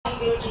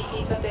Waheguru Ji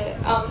Ki Fateh.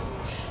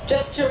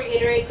 Just to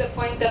reiterate the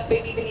point that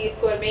Bibi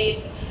Kaur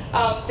made,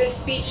 this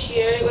speech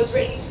here was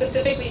written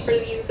specifically for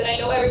the youth, and I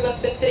know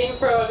everyone's been sitting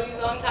for a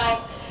really long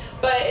time,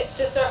 but it's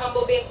just our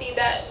humble binti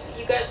that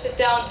you guys sit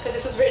down because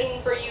this was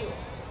written for you.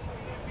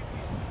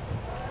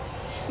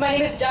 My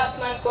name is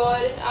Jasmeen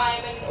Kaur.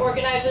 I'm an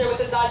organizer with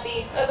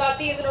Azadi.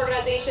 Azadi is an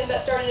organization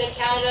that started in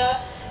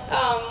Canada.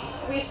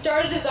 We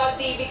started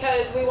Azadi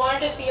because we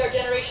wanted to see our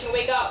generation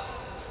wake up.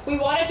 We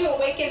wanted to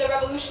awaken the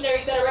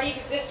revolutionaries that already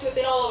exist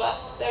within all of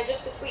us. They're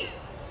just asleep.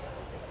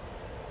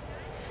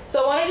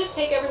 So I want to just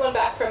take everyone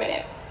back for a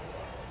minute.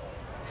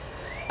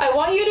 I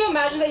want you to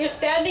imagine that you're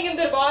standing in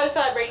Darbar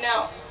Sahib right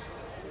now.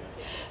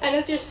 And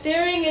as you're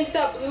staring into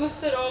that blue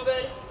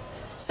sarovar,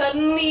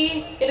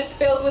 suddenly it is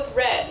filled with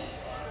red.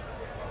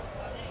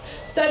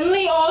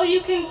 Suddenly all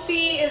you can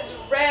see is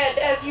red.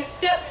 As you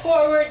step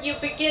forward, you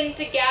begin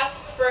to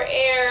gasp for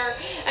air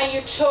and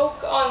you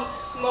choke on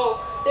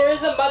smoke. There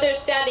is a mother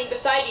standing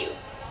beside you.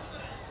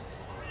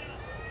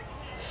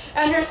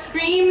 And her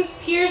screams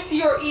pierce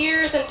your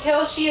ears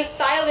until she is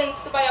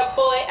silenced by a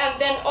bullet, and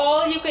then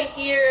all you can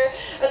hear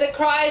are the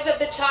cries of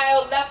the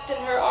child left in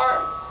her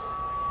arms.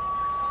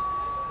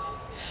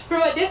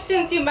 From a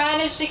distance, you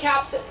manage to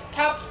catch a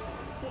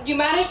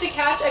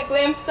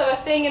glimpse of a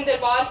Singh in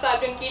Darbar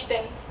Sahib doing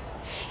Kirtan.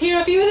 He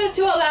refuses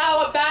to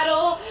allow a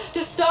battle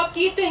to stop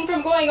Kirtan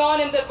from going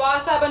on in Darbar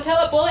Sahib until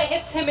a bullet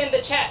hits him in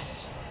the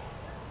chest.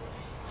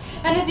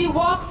 And as you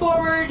walk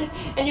forward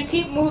and you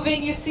keep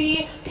moving, you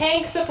see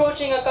tanks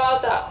approaching Akal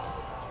Takht,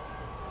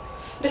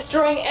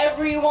 destroying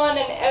everyone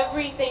and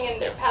everything in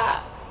their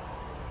path.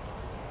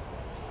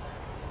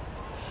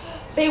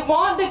 They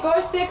want the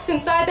Gursikhs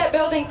inside that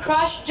building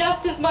crushed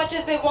just as much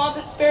as they want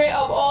the spirit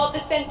of all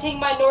dissenting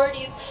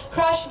minorities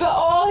crushed, but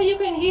all you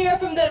can hear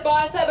from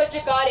Darbar Sahib are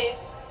Jagare.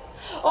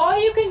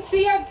 All you can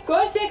see are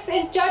Gursikhs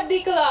in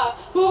Chaddi Kala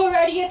who have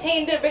already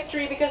attained their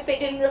victory because they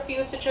didn't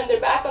refuse to turn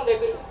their back on their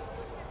Guru.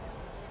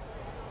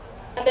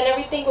 And then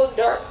everything goes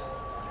dark.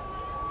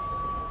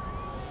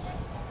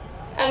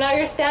 And now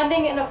you're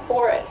standing in a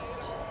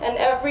forest and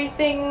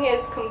everything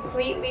is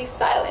completely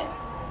silent.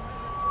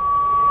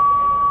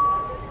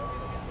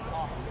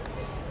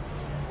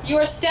 You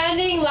are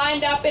standing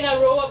lined up in a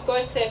row of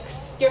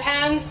Gursikhs, your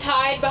hands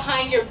tied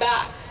behind your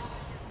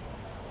backs.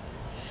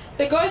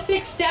 The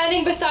Gursikhs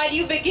standing beside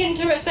you begin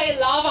to recite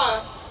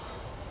Lava.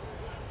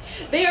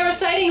 They are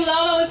reciting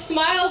Lama with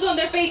smiles on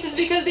their faces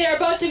because they are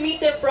about to meet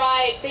their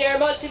bride. They are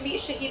about to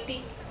meet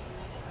Shahidi.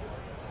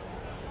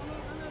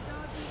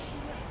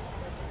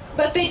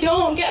 But they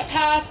don't get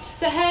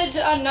past Sahaj,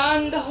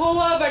 Anand,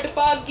 Hoa,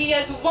 Vardapagi,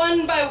 as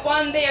one by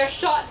one they are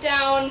shot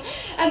down,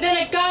 and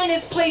then a gun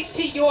is placed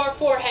to your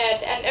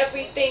forehead and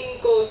everything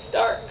goes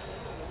dark.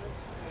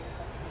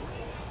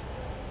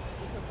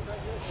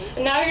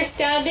 And now you're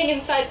standing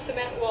inside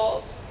cement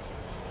walls.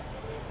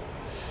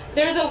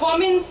 There's a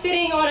woman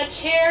sitting on a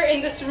chair in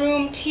this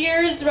room,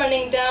 tears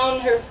running down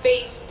her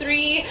face.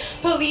 3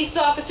 police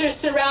officers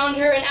surround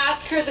her and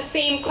ask her the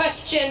same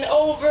question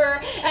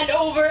over and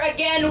over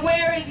again.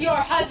 Where is your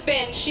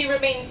husband? She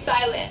remains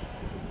silent.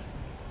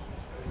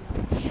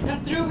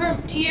 And through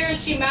her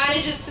tears, she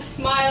manages to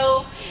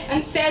smile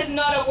and says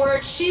not a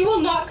word. She will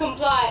not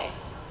comply.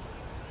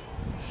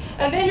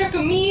 And then her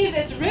kameez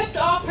is ripped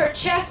off her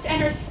chest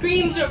and her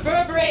screams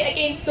reverberate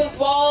against those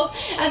walls,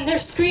 and their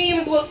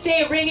screams will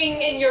stay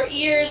ringing in your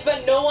ears,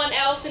 but no one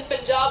else in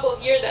Punjab will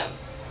hear them.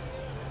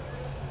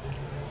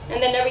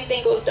 And then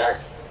everything goes dark.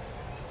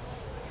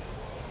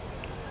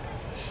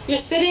 You're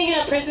sitting in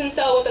a prison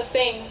cell with a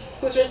Singh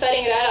who's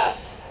reciting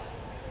Raras.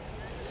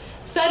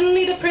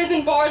 Suddenly the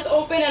prison bars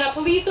open and a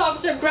police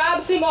officer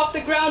grabs him off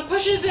the ground,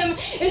 pushes him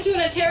into an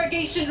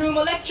interrogation room.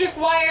 Electric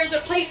wires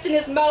are placed in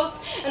his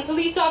mouth and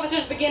police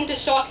officers begin to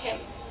shock him.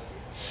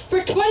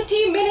 For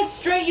 20 minutes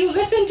straight, you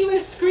listen to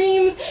his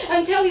screams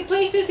until he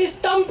places his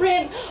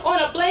thumbprint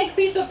on a blank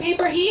piece of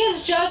paper. He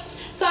has just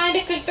signed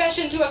a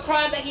confession to a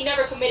crime that he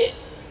never committed.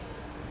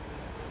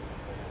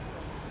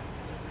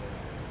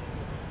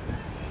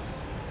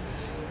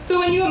 So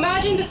when you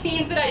imagine the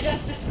scenes that I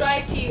just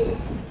described to you,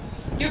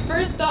 your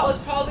first thought was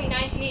probably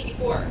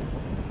 1984.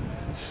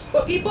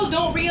 What people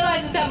don't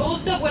realize is that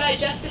most of what I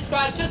just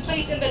described took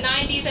place in the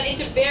 90s and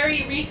into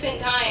very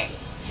recent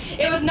times.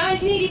 It was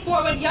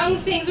 1984 when young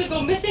Singhs would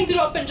go missing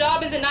throughout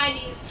Punjab in the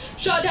 90s,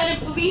 shot down in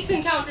police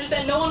encounters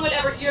that no one would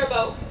ever hear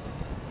about.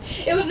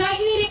 It was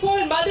 1984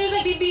 when mothers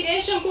like Bibi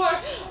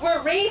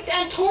were raped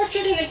and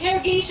tortured in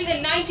interrogation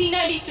in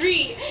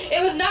 1993.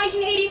 It was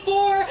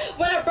 1984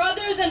 when our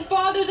brothers and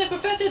fathers like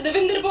Professor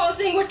Devinder Pal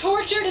Singh were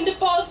tortured into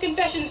false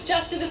confessions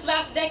just in this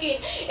last decade.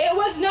 It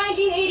was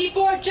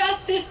 1984,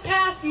 just this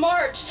past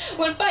March,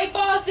 when Pai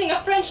Pa Singh,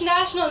 a French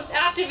nationalist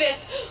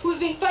activist who's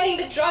been fighting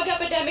the drug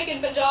epidemic in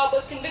Punjab,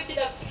 was convicted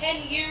of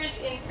 10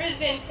 years in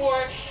prison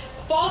for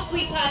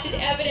falsely planted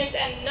evidence,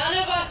 and none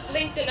of us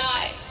blinked an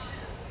eye.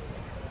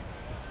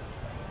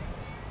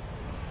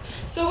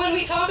 So when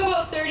we talk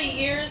about 30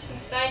 years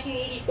since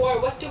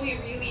 1984, what do we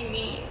really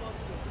mean?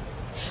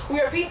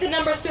 We repeat the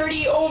number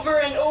 30 over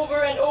and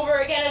over and over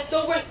again as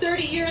though we're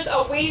 30 years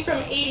away from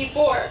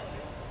 84.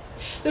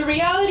 The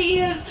reality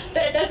is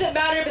that it doesn't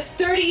matter if it's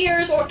 30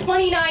 years or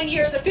 29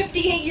 years or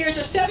 58 years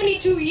or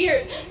 72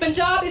 years.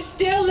 Punjab is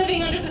still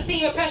living under the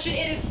same oppression.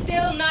 It is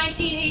still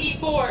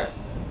 1984.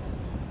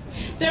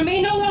 There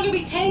may no longer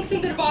be tanks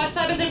in Darbar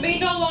Sahib, and there may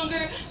no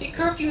longer be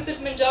curfews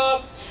in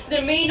Punjab.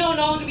 There may no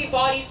longer be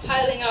bodies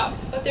piling up,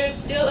 but there is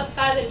still a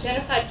silent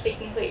genocide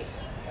taking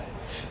place.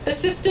 The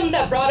system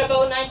that brought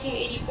about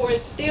 1984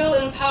 is still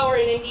in power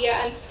in India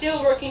and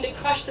still working to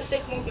crush the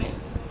Sikh movement.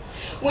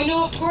 We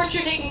know of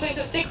torture taking place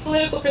of Sikh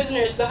political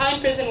prisoners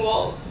behind prison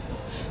walls.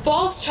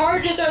 False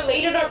charges are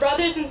laid on our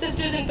brothers and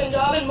sisters in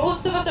Punjab, and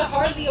most of us are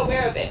hardly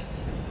aware of it.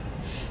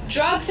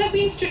 Drugs have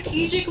been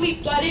strategically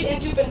flooded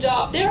into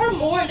Punjab. There are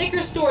more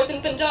liquor stores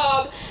in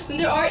Punjab than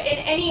there are in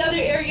any other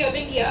area of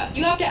India.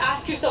 You have to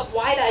ask yourself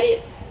why that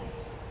is.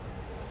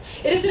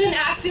 It isn't an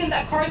accident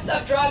that carts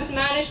of drugs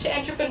manage to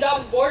enter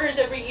Punjab's borders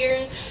every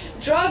year.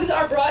 Drugs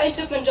are brought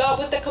into Punjab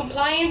with the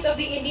compliance of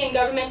the Indian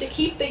government to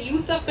keep the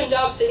youth of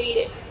Punjab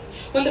sedated.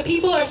 When the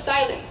people are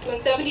silenced, when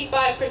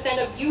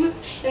 75% of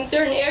youth in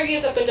certain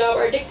areas of Punjab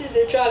are addicted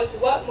to drugs,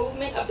 what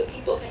movement of the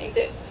people can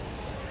exist?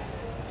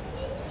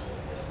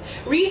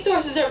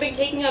 Resources are being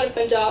taken out of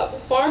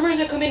Punjab. Farmers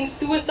are committing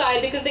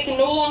suicide because they can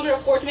no longer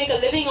afford to make a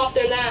living off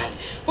their land.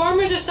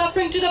 Farmers are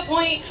suffering to the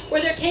point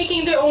where they're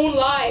taking their own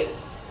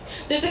lives.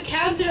 There's a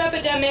cancer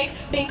epidemic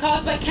being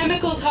caused by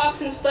chemical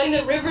toxins flooding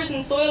the rivers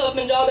and soil of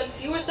Punjab, and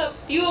few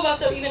of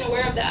us are even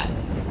aware of that.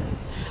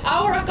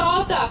 Our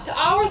Akal Takht,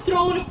 our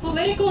throne of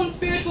political and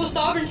spiritual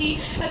sovereignty,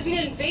 has been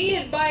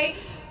invaded by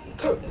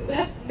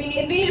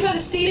the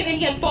state of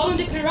India and fallen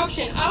to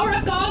corruption. Our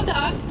Akal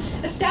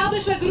Takht,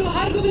 established by Guru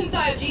Har Gobind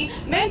Sahib Ji,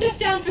 meant to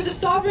stand for the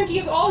sovereignty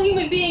of all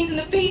human beings in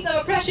the face of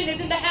oppression, is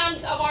in the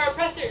hands of our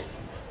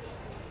oppressors.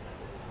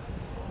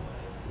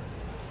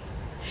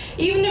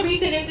 Even the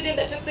recent incident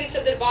that took place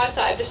at Darbar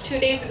Sahib just 2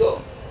 days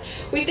ago,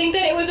 we think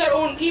that it was our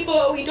own people.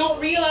 What we don't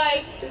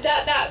realize is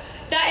that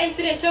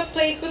incident took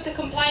place with the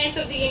compliance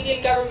of the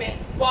Indian government.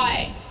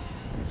 Why?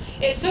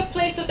 It took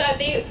place so that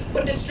they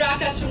would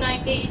distract us from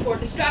 1984,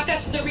 distract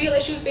us from the real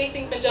issues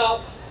facing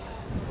Punjab.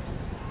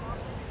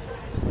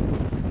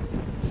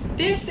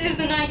 This is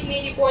the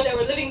 1984 that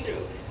we're living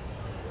through.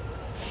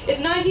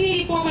 It's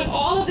 1984 when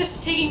all of this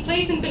is taking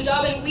place in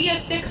Punjab and we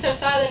as Sikhs are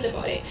silent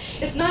about it.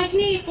 It's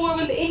 1984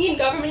 when the Indian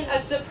government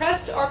has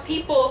suppressed our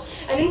people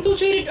and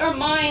infiltrated our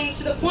minds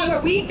to the point where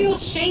we feel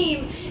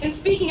shame in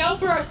speaking out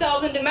for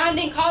ourselves and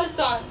demanding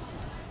Khalistan.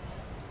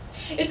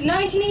 It's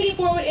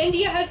 1984 when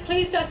India has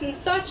placed us in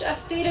such a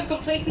state of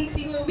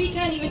complacency where we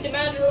can't even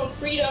demand our own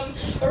freedom,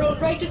 our own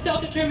right to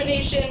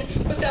self-determination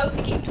without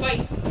thinking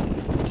twice.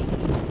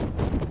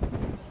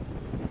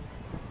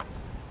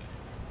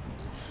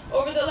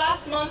 Over the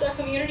last month, our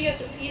community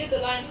has repeated the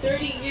line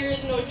 30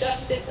 years no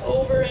justice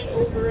over and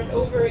over and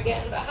over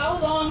again. But how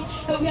long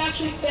have we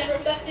actually spent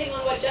reflecting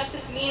on what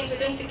justice means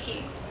within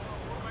Sikhi?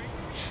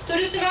 So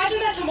just imagine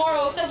that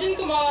tomorrow, Sajjan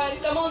Kumar,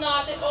 Kamal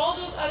Nath, and all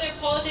those other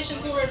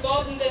politicians who were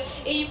involved in the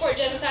 84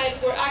 genocide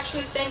were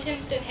actually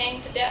sentenced and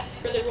hanged to death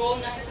for their role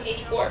in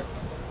 1984.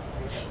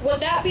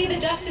 Would that be the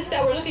justice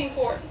that we're looking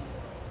for?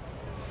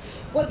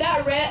 Would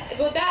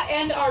that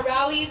end our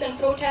rallies and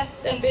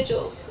protests and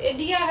vigils?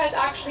 India has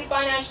actually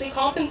financially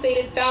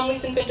compensated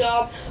families in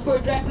Punjab who are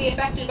directly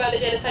affected by the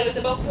genocide with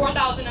about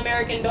 $4,000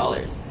 American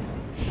dollars.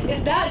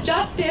 Is that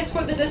justice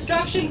for the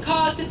destruction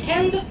caused to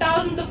tens of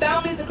thousands of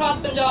families across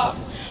Punjab?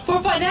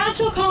 For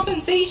financial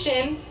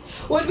compensation,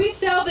 would we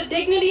sell the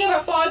dignity of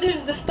our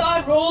fathers, the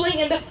star rolling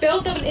in the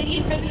filth of an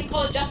Indian prison and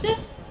call it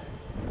justice?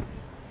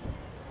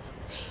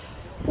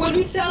 Would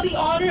we sell the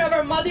honor of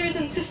our mothers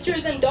and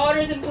sisters and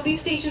daughters in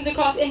police stations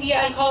across India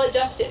and call it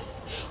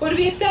justice? Would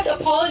we accept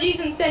apologies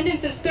and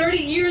sentences 30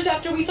 years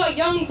after we saw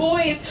young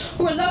boys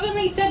who were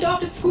lovingly sent off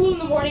to school in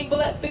the morning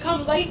but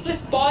become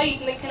lifeless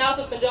bodies in the canals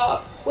of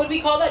Punjab? Would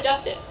we call that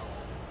justice?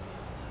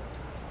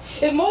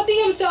 If Modi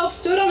himself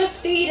stood on a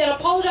stage and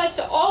apologized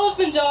to all of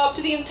Punjab,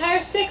 to the entire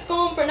Sikh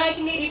Qawm for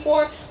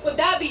 1984, would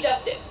that be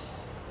justice?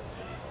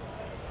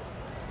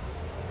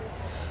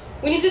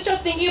 We need to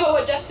start thinking about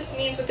what justice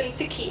means within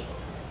Sikhi.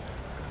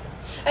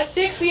 As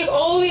Sikhs, we have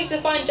always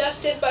defined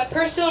justice by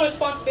personal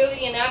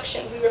responsibility and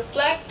action. We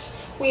reflect,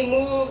 we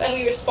move, and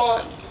we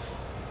respond.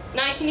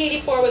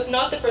 1984 was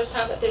not the first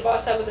time that Darbar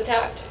Sahib was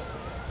attacked.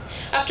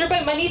 After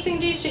Bhai Mani Singh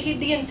Ji's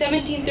Shahidi in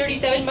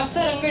 1737,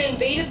 Massa Rangar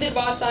invaded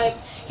Darbar Sahib.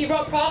 He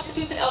brought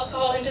prostitutes and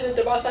alcohol into the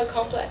Darbar Sahib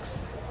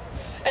complex.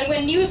 And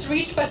when news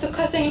reached by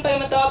Sukha Singh and Bhai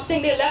Matab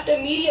Singh, they left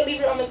immediately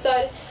for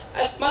Amritsar.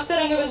 Massa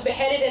Rangar was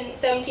beheaded in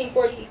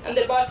 1740, and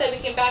Darbar Sahib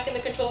became back in the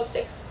control of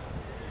Sikhs.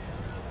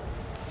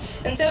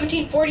 In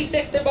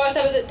 1746, Darbar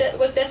Sahib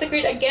was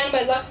desecrated again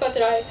by Lakhpat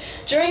Rai.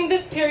 During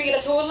this period, a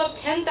total of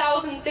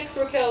 10,000 Sikhs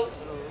were killed.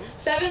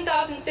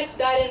 7,000 Sikhs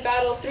died in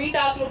battle,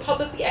 3,000 were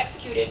publicly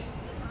executed.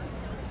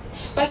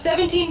 By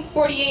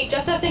 1748,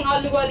 Jassa Singh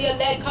Ahluwalia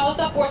led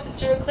Khalsa forces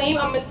to reclaim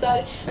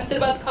Amritsar, and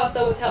Sarbat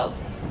Khalsa was held.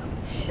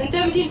 In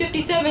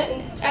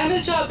 1757,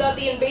 Ahmed Shah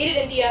Abdali invaded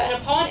India,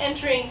 and upon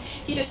entering,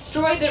 he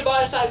destroyed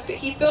Darbar Sahib.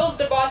 He filled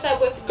Darbar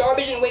Sahib with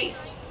garbage and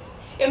waste.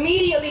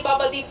 Immediately,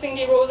 Baba Deep Singh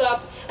Ji rose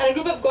up, and a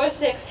group of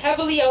Gursikhs,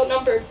 heavily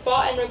outnumbered,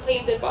 fought and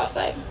reclaimed Darbar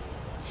Sahib.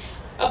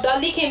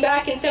 Abdali came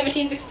back in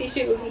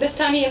 1762. This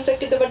time he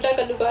inflicted the Vadda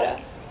Kallugara,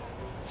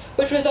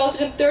 which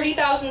resulted in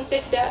 30,000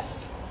 Sikh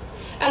deaths.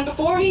 And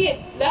before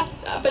he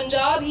left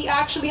Punjab, he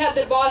actually had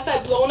Darbar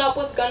Sahib blown up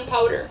with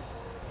gunpowder.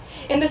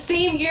 In the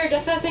same year,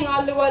 Dasa Singh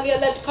Ahluwalia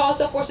led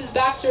Khalsa forces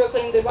back to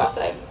reclaim Darbar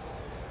Sahib.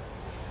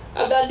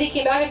 Abdali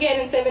came back again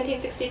in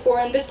 1764,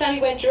 and this time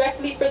he went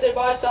directly for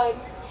Darbar Sahib.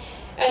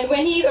 And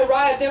when he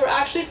arrived, there were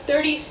actually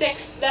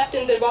 36 left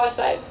in Darbar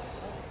Sahib.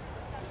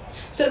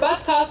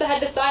 Sarbat Khalsa had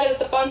decided that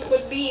the Panth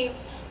would leave,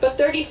 but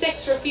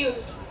 36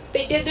 refused.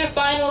 They did their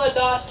final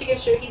ardas to give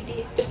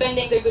Shahidi,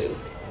 defending their Guru.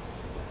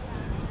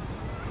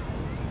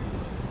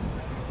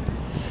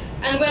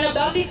 And when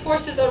Abdali's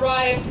forces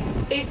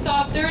arrived, they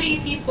saw 30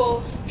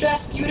 people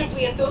dressed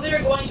beautifully as though they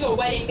were going to a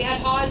wedding. They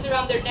had hajs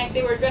around their neck,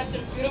 they were dressed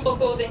in beautiful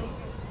clothing.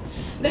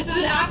 This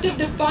is an act of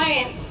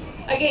defiance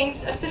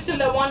against a system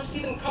that wanted to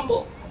see them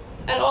crumble.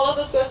 And all of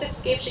those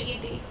Gursikhs gave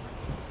Shahidi.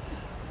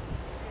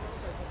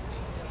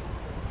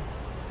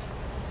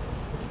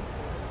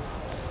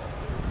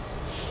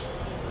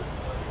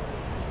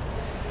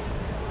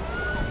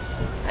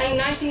 And in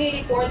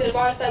 1984, the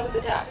Darbar Sahib was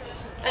attacked.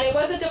 And it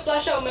wasn't to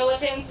flush out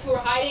militants who were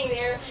hiding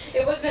there.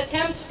 It was an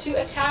attempt to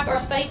attack our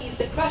psyches,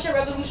 to crush our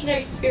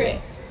revolutionary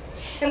spirit.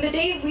 In the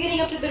days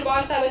leading up to the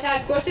Darbar Sahib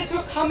attack, Gursikhs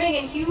were coming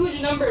in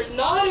huge numbers,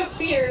 not out of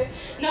fear,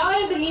 not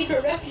out of the need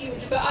for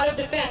refuge, but out of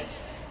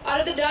defense, out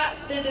of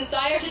the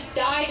desire to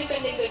die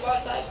defending the Darbar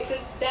Sahib,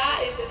 because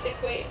that is the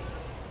Sikh way.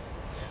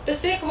 The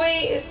Sikh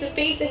way is to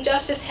face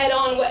injustice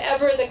head-on,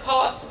 whatever the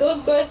cost.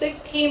 Those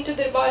Gursikhs came to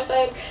the Darbar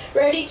Sahib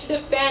ready to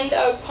defend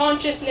a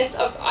consciousness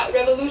of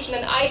revolution,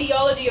 an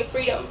ideology of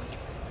freedom.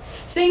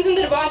 Singhs in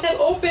the Darbar Sahib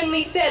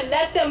openly said,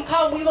 "Let them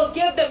come, we will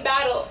give them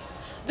battle.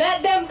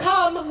 Let them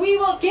come, we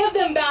will give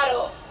them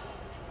battle."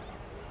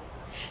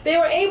 They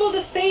were able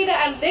to say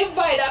that and live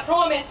by that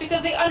promise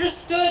because they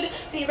understood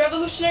the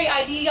revolutionary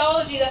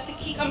ideology that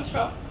Sikhi comes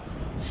from.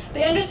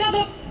 They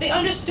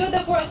understood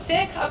that for a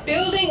Sikh, a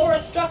building or a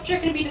structure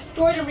can be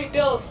destroyed and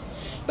rebuilt.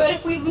 But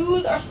if we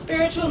lose our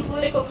spiritual and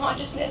political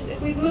consciousness, if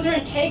we lose our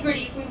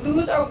integrity, if we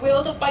lose our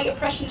will to fight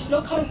oppression, there's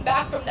no coming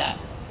back from that.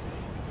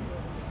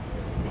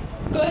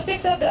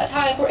 Gursikhs at that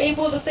time were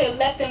able to say,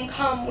 "Let them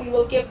come, we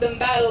will give them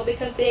battle,"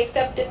 because they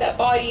accepted that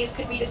bodies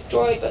could be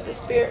destroyed, but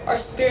our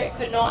spirit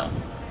could not.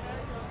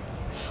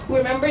 We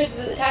remember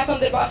the attack on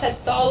the Darbar Sahib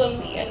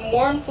solemnly and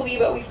mournfully,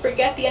 but we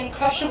forget the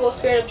uncrushable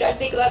spirit of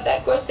Jagdiglad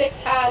that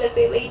Gursikhs had as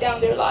they laid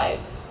down their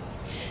lives.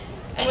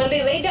 And when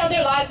they laid down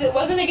their lives, it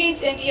wasn't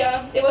against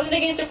India, it wasn't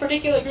against a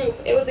particular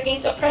group, it was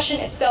against oppression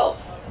itself.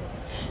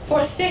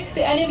 For a Sikh,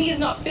 the enemy is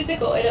not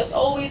physical, it has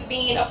always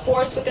been a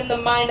force within the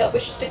mind that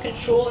wishes to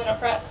control and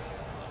oppress.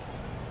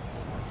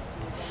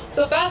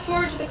 So fast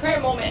forward to the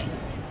current moment,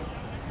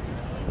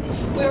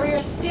 where we are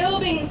still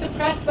being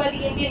suppressed by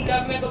the Indian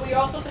government, but we are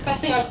also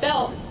suppressing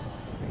ourselves.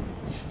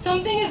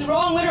 Something is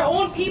wrong when our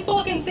own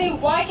people can say,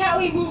 "Why can't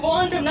we move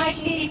on from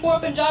 1984?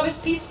 Punjab is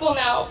peaceful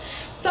now."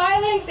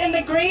 Silence in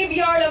the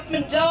graveyard of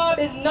Punjab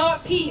is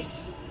not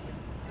peace.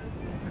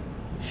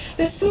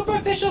 The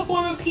superficial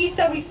form of peace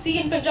that we see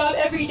in Punjab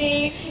every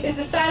day is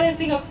the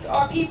silencing of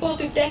our people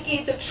through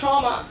decades of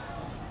trauma.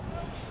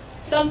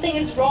 Something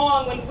is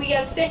wrong when we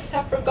as Sikhs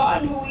have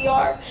forgotten who we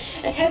are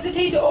and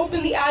hesitate to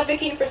openly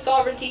advocate for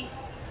sovereignty.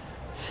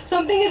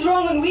 Something is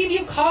wrong when we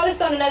view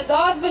Khalistan and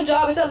Azad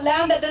Punjab as a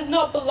land that does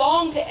not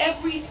belong to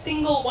every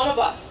single one of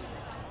us.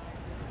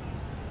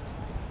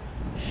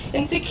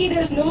 In Sikhi,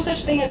 there is no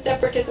such thing as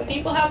separatism.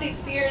 People have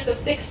these fears of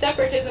Sikh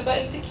separatism, but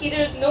in Sikhi,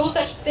 there is no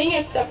such thing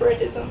as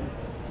separatism.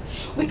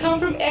 We come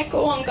from Ek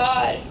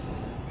Onkar,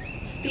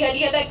 the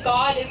idea that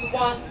God is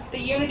one, the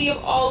unity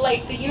of all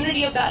life, the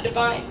unity of that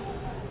divine.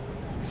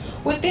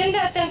 Within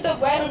that sense of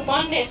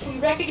oneness, we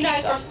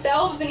recognize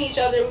ourselves in each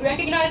other. We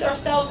recognize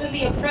ourselves in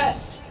the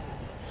oppressed.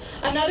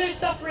 Another's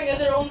suffering is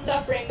our own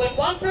suffering. When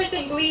one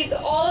person bleeds,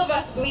 all of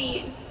us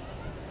bleed.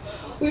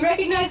 We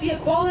recognize the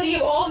equality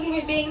of all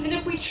human beings, and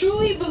if we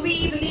truly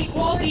believe in the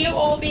equality of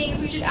all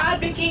beings, we should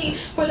advocate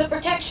for the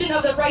protection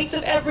of the rights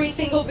of every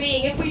single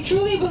being. If we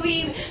truly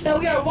believe that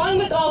we are one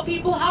with all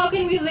people, how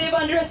can we live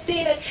under a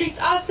state that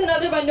treats us and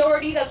other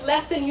minorities as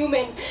less than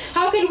human?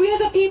 How can we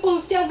as a people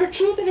who stand for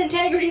truth and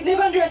integrity live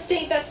under a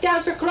state that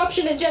stands for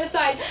corruption and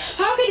genocide?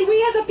 How can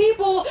we as a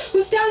people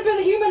who stand for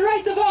the human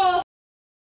rights of all